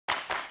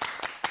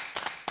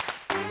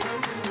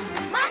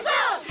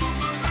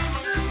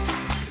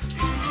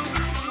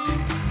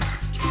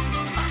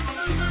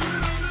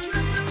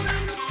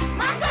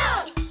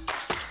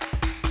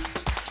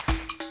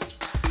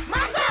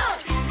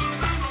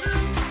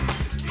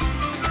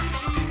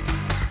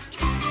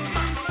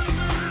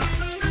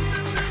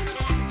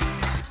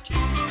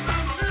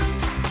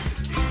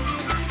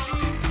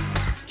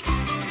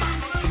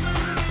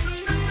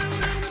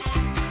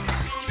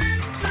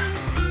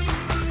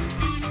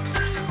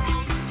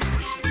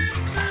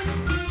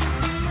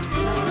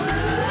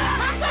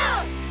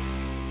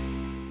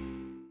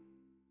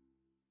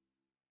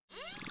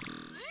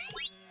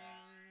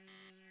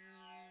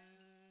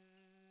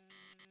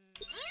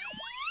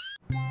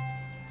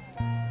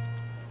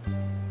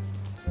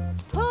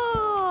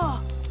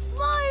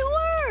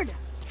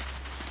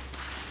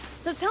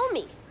So tell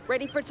me,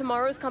 ready for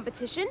tomorrow's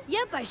competition?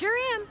 Yep, I sure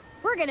am.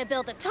 We're gonna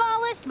build the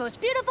tallest, most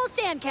beautiful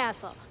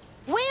sandcastle.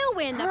 We'll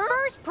win the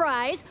first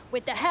prize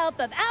with the help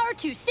of our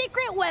 2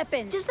 secret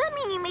weapons. Does that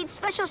mean you made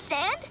special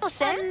sand?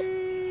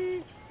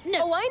 No.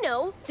 Oh, I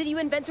know. Did you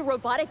invent a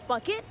robotic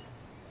bucket?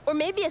 Or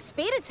maybe a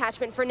spade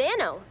attachment for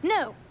Nano?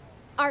 No.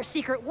 Our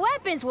secret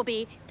weapons will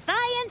be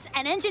science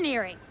and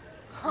engineering.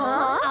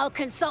 Huh? I'll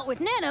consult with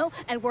Nano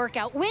and work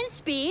out wind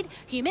speed,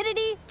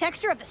 humidity,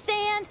 texture of the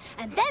sand,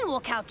 and then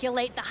we'll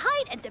calculate the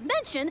height and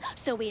dimension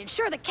so we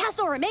ensure the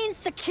castle remains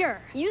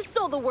secure. You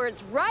stole the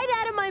words right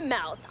out of my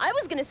mouth. I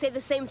was gonna say the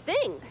same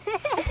thing.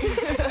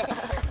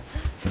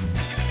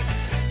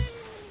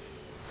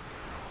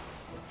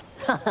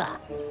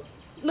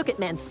 Look at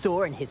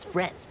Mansour and his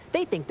friends.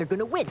 They think they're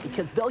gonna win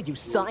because they'll use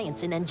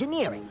science and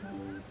engineering.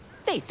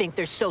 They think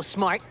they're so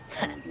smart.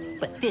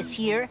 But this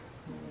year,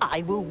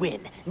 I will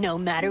win, no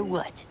matter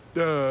what.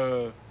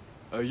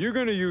 Are you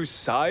gonna use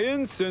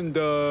science and,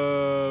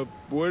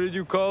 what did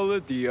you call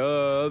it? The,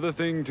 other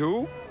thing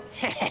too?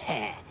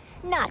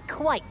 Not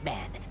quite,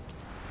 man.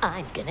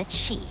 I'm gonna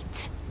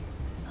cheat.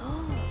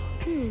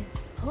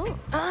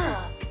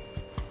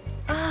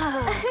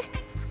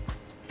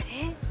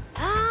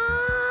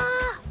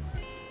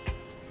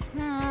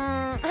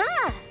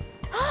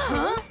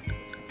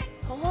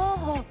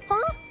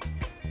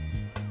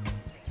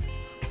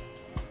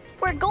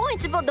 We're going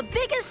to build the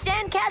biggest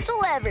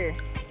sandcastle ever.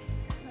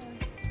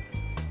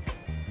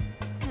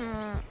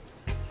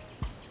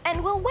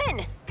 And we'll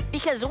win,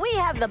 because we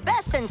have the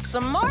best and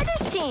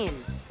smartest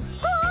team.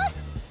 Huh?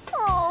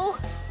 Oh,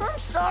 I'm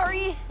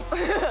sorry.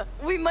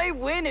 We might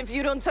win if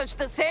you don't touch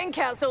the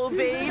sandcastle,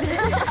 Obaid.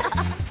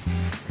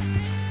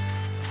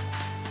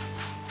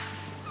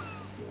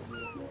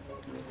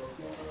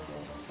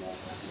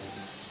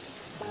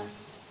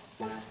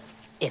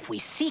 If we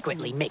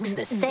secretly mix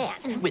the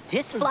sand with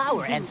this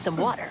flour and some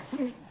water,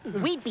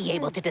 we'd be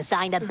able to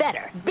design a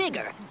better,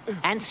 bigger,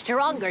 and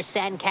stronger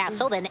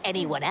sandcastle than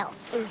anyone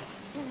else.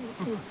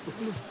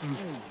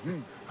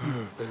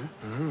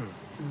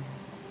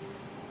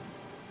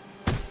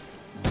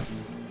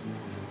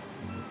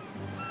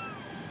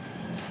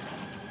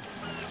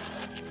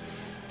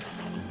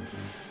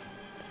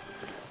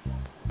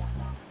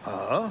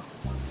 Huh?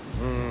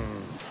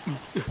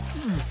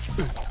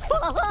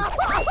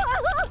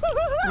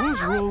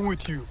 What's wrong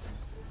with you?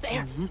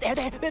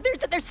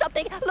 There's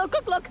something.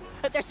 Look.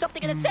 There's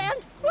something in the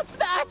sand. What's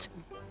that?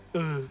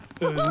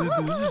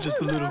 This is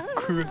just a little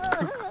crab.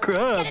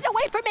 Get it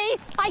away from me!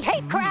 I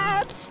hate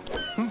crabs!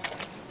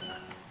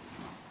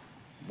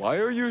 Why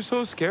are you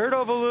so scared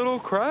of a little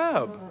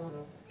crab?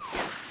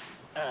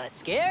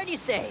 Scared, you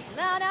say?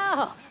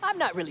 No. I'm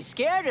not really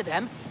scared of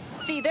them.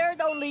 See, they're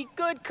only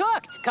good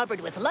cooked,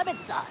 covered with lemon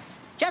sauce.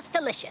 Just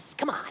delicious.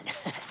 Come on.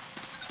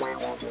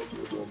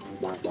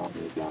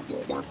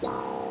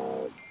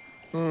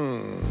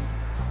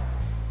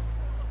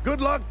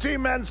 Good luck,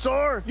 Team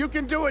Mansour. You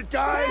can do it,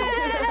 guys.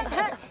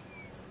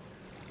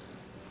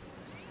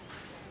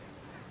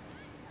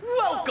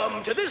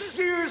 Welcome to this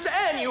year's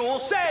annual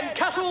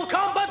sandcastle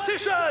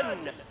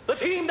competition! The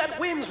team that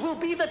wins will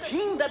be the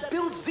team that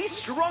builds the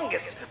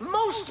strongest,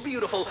 most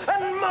beautiful,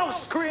 and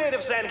most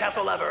creative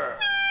sandcastle ever.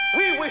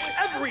 We wish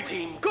every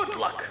team good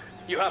luck.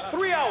 You have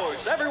 3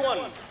 hours,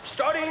 everyone,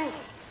 starting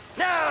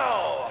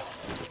now!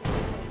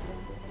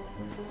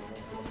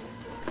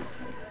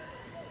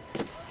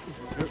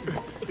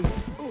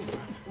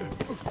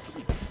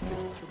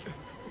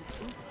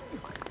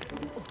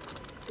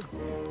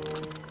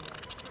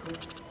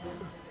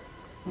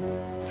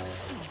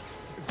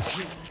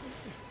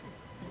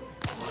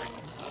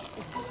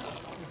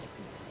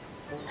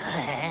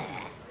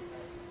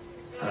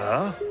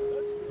 Huh?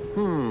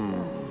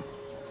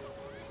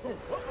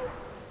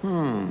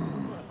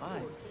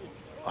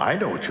 I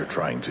know what you're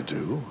trying to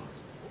do.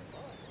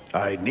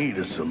 I need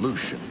a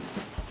solution.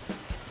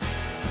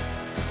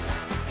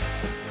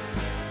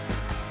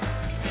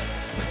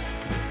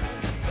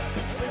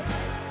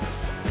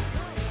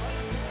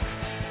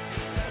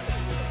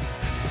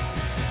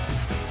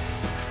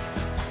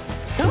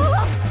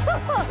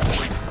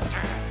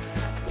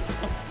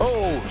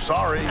 Oh,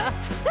 sorry.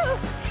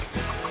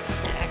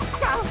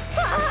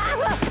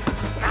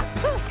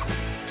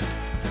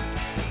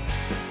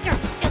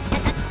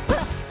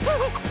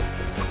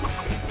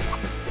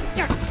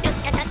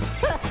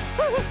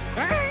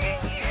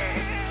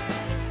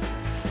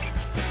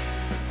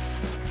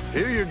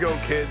 Here you go,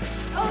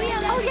 kids. Oh,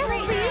 yeah, that would be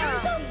great. I'm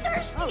so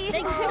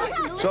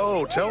thirsty.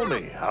 So, tell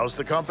me, how's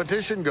the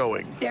competition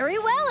going? Very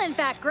well, in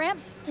fact,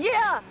 Gramps.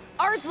 Yeah,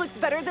 ours looks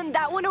better than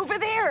that one over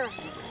there.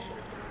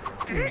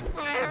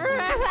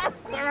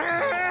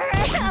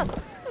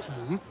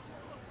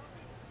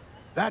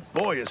 That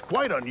boy is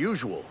quite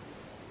unusual.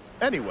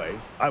 Anyway,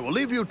 I will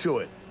leave you to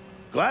it.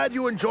 Glad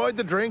you enjoyed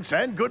the drinks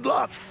and good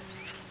luck.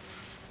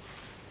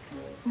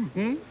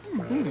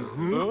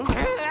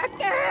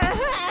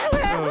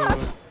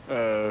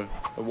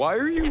 Why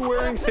are you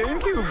wearing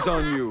sand cubes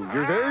on you?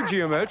 You're very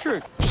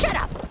geometric. Shut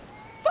up!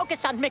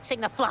 Focus on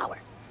mixing the flour.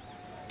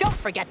 Don't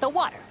forget the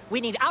water.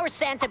 We need our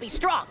sand to be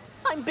strong.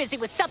 I'm busy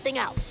with something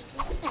else.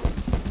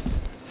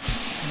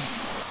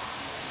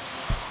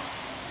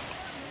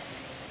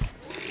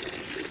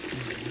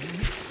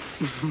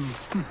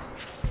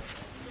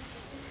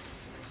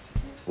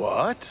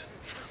 What?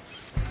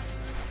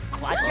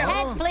 Watch your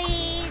heads,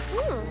 please.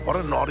 What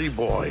a naughty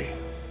boy.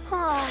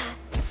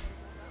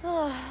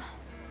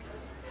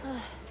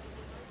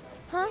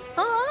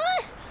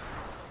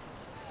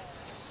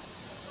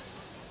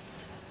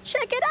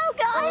 Check it out,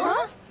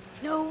 guys!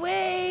 No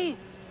way!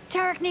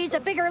 Tareq needs a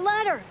bigger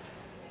ladder.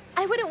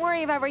 I wouldn't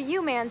worry if I were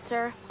you,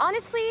 Mansour.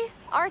 Honestly,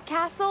 our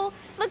castle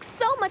looks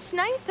so much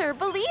nicer,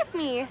 believe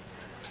me.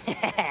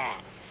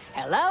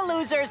 Hello,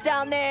 losers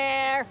down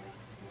there.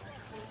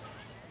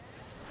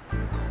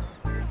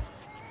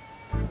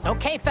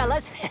 Okay,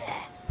 fellas.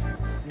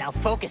 Now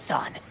focus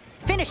on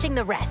finishing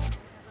the rest.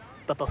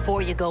 But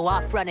before you go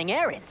off running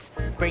errands,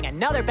 bring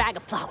another bag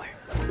of flour.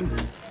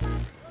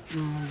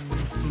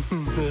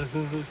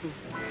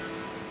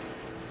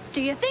 Do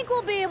you think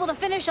we'll be able to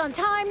finish on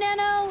time,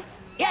 Nano?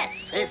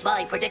 Yes, is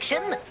my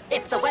prediction,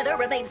 if the weather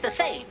remains the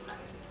same.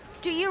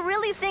 Do you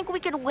really think we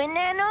could win,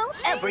 Nano?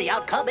 Every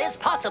outcome is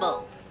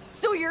possible.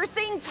 So you're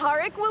saying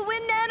Tareq will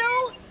win,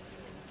 Nano?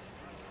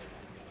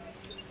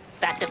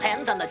 That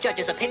depends on the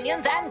judges'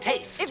 opinions and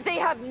tastes. If they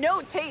have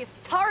no taste,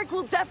 Tareq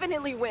will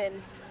definitely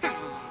win.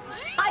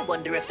 I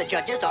wonder if the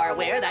judges are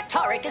aware that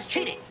Tareq is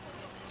cheating.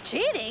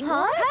 Cheating?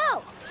 Huh?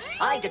 How?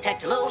 I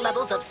detect low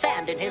levels of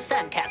sand in his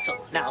sandcastle.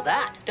 Now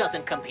that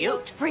doesn't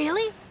compute.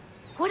 Really?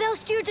 What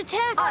else do you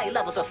detect? High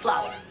levels of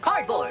flour,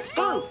 cardboard,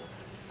 glue.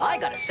 I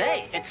gotta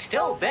say, it's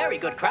still very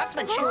good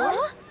craftsmanship.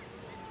 Huh?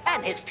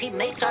 And his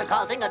teammates are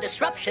causing a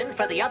disruption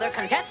for the other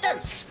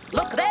contestants.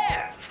 Look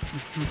there!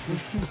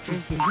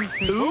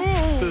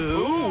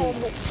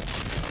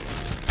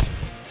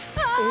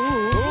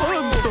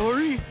 I'm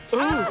sorry.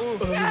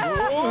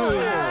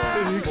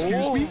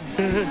 Excuse me.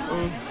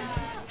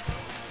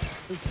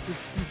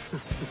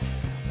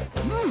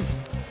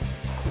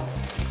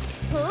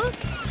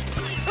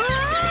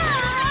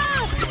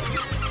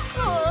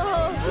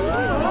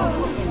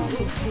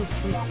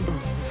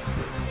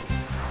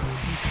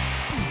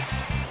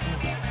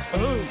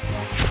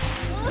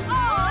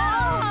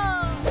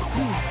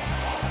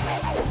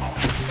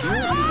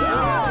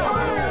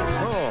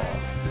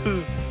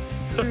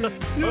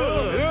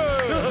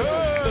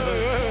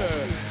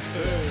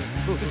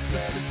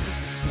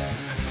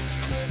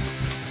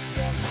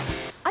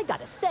 I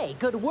gotta say,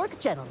 good work,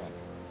 gentlemen.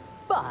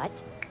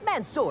 But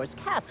Mansour's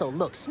castle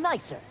looks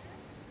nicer.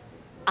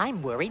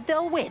 I'm worried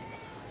they'll win.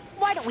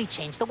 Why don't we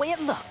change the way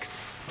it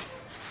looks?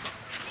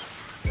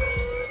 Be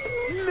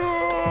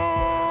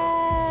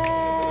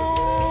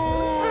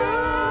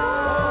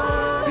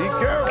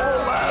careful,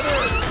 ladder!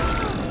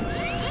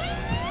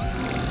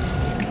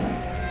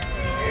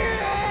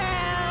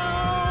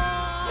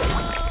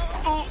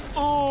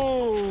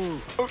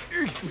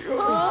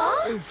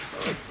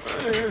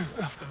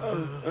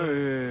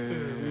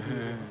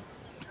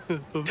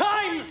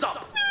 Time's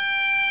up!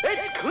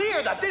 It's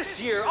clear that this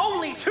year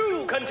only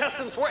 2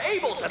 contestants were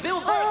able to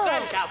build their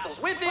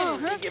sandcastles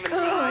within the given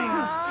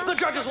time. The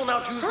judges will now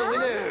choose the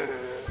winner.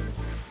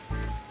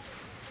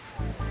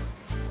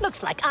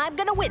 Looks like I'm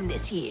gonna win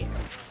this year.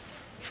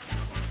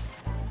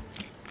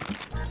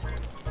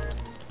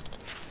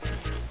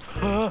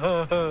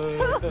 Huh?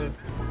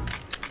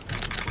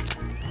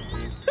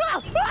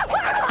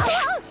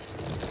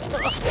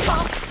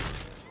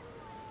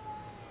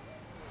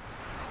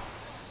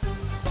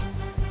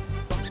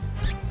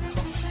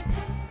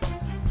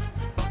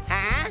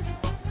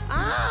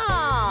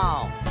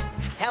 Oh!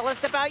 Tell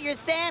us about your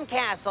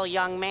sandcastle,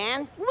 young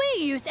man.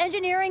 We used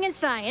engineering and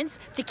science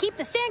to keep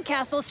the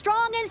sandcastle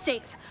strong and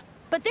safe.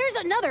 But there's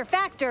another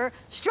factor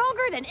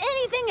stronger than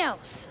anything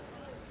else.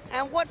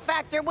 And what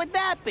factor would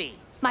that be?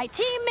 My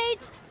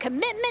teammates,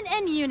 commitment,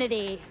 and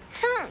unity.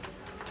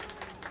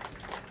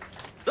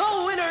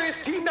 The winner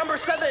is team number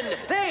 7.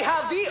 They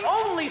have the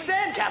only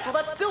sandcastle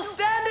that's still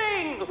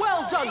standing.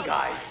 Well done,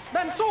 guys.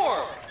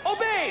 Mansour,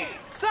 Obaid,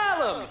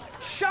 Salem,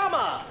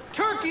 Shamma,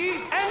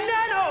 Turkey, and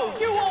Nano.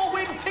 You all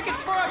win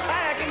tickets for a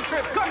kayaking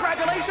trip.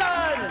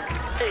 Congratulations.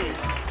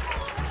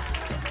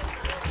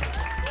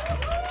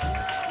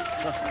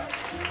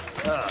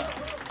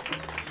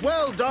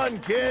 Well done,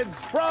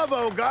 kids.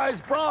 Bravo, guys,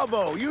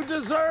 bravo. You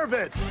deserve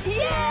it.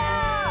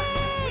 Yeah!